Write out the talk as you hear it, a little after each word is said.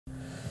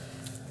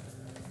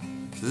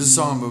So this is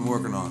a song I've been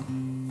working on,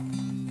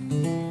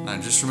 and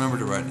I just remembered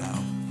it right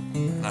now,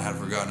 and I had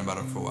forgotten about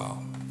it for a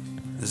while.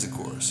 This is the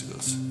chorus. It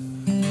goes,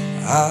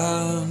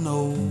 I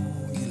know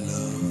you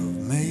love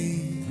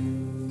me,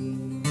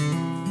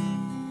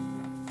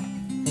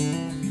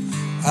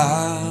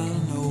 I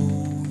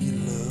know you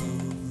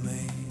love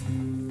me,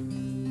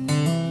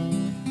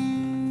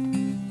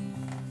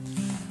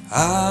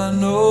 I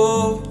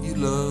know you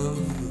love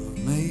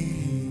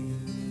me,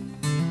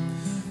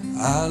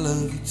 I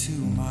love you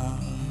too, my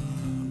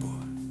boy.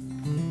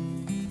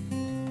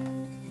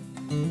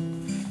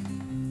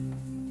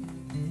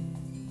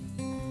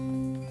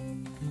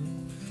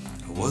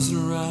 I wasn't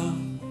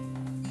around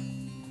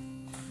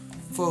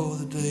for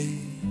the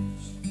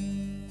days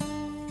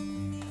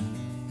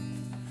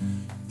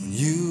when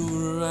you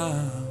were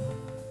around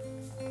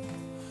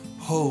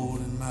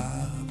holding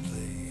my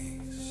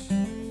place,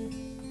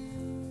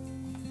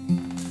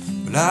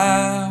 but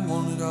I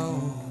wanted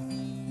all,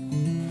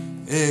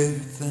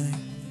 everything.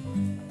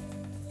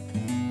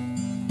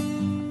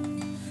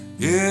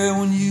 Yeah,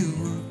 when you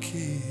were a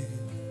kid,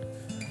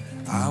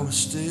 I was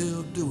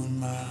still doing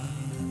my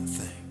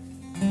thing.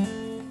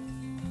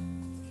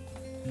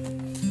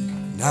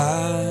 And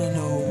I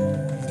know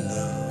you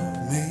love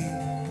me,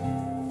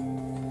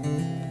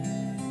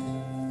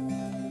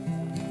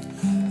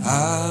 I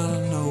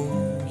know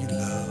you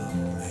love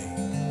me,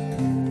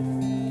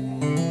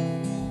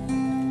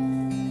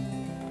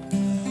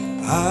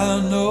 I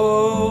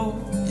know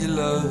you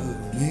love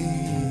me,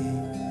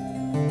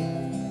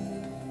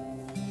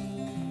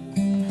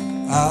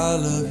 I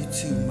love you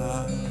too,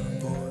 my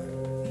boy.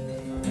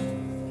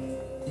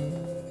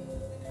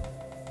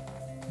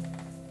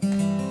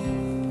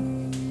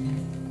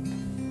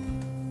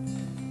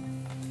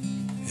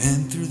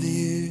 And through the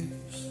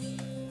years,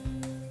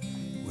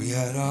 we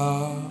had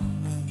our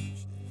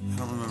names. I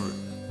don't remember it.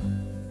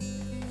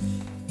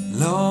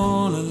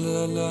 La la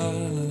la la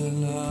la la la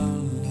la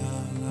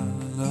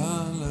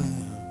la.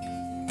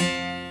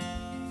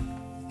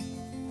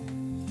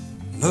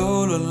 La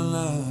la la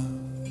la.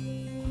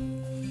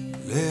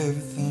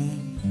 Everything.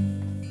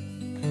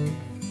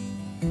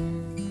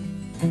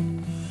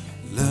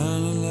 La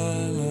la la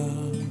la.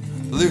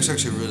 The lyrics are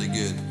actually really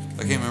good.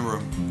 I can't remember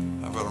them.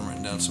 I've got them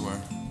written down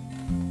somewhere.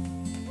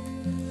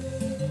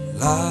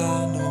 I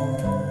know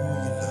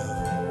you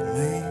love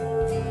me,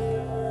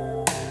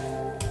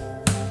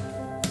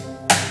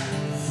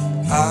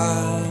 I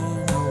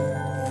know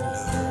you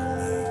love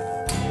me,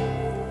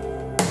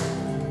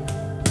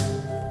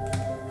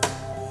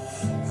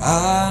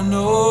 I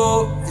know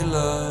you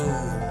love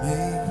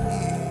me,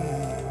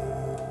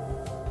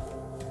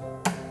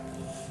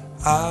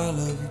 I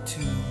love you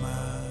too, my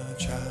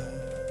child.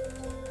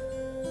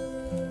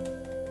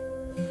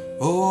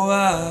 Oh,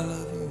 I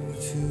love you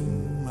too,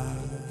 my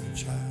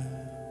child.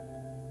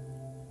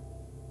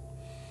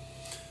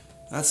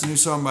 That's a new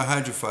song by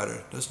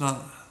HYDRA. That's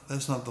not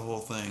the whole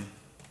thing.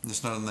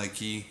 It's not in that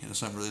key, and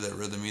it's not really that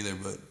rhythm either.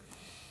 But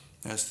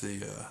that's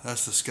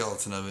the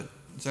skeleton of it.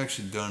 It's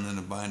actually done in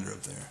a binder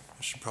up there.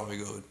 I should probably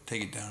go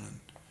take it down and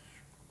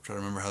try to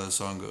remember how the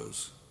song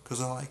goes, because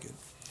I like it.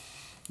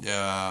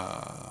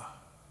 Yeah,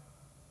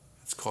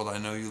 it's called "I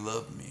Know You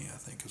Love Me," I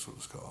think is what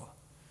it's called.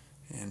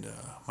 And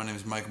my name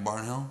is Mike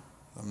Barnhill.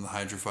 I'm the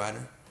HYDRA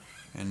Fighter,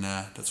 and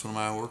that's one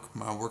of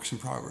my works in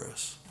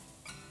progress.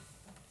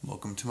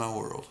 Welcome to my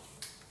world.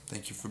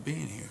 Thank you for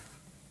being here.